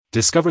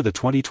Discover the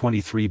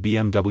 2023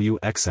 BMW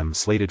Xm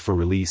slated for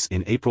release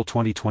in April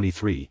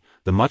 2023.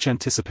 The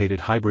much-anticipated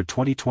hybrid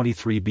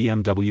 2023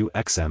 BMW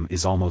Xm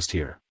is almost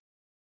here.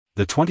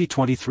 The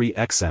 2023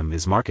 Xm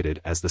is marketed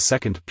as the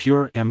second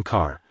pure M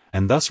car,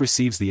 and thus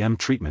receives the M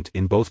treatment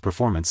in both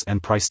performance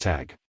and price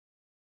tag.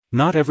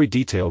 Not every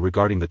detail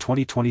regarding the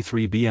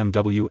 2023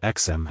 BMW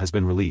Xm has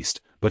been released,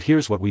 but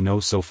here's what we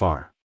know so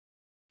far.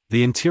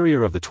 The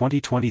interior of the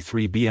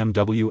 2023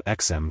 BMW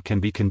Xm can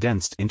be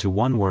condensed into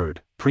one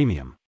word: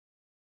 premium.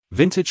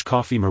 Vintage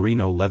coffee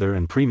merino leather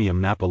and premium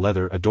Napa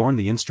leather adorn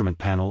the instrument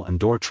panel and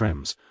door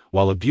trims,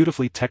 while a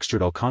beautifully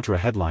textured Alcantara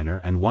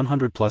headliner and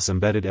 100+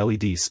 embedded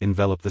LEDs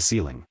envelop the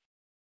ceiling.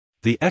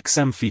 The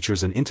Xm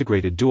features an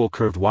integrated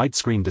dual-curved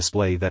widescreen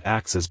display that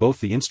acts as both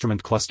the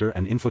instrument cluster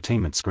and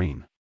infotainment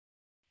screen.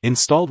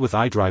 Installed with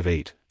iDrive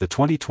 8, the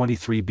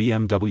 2023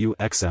 BMW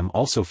Xm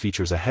also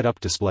features a head-up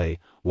display,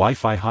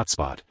 Wi-Fi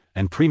hotspot,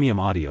 and premium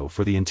audio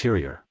for the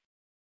interior.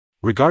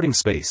 Regarding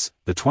space,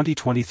 the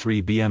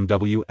 2023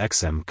 BMW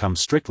Xm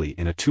comes strictly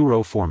in a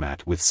two-row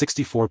format with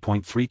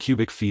 64.3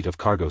 cubic feet of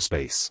cargo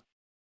space.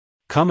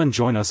 Come and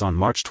join us on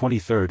March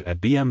 23 at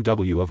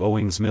Bmw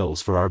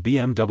Xm for our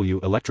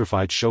BMW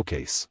Electrified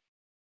Showcase.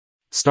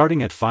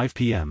 Starting at 5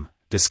 p.m.,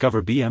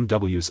 discover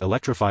BMW's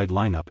electrified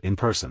lineup in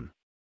person.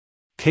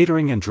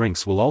 Catering and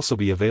drinks will also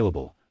be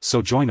available,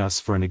 so join us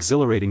for an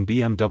exhilarating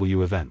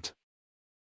BMW event.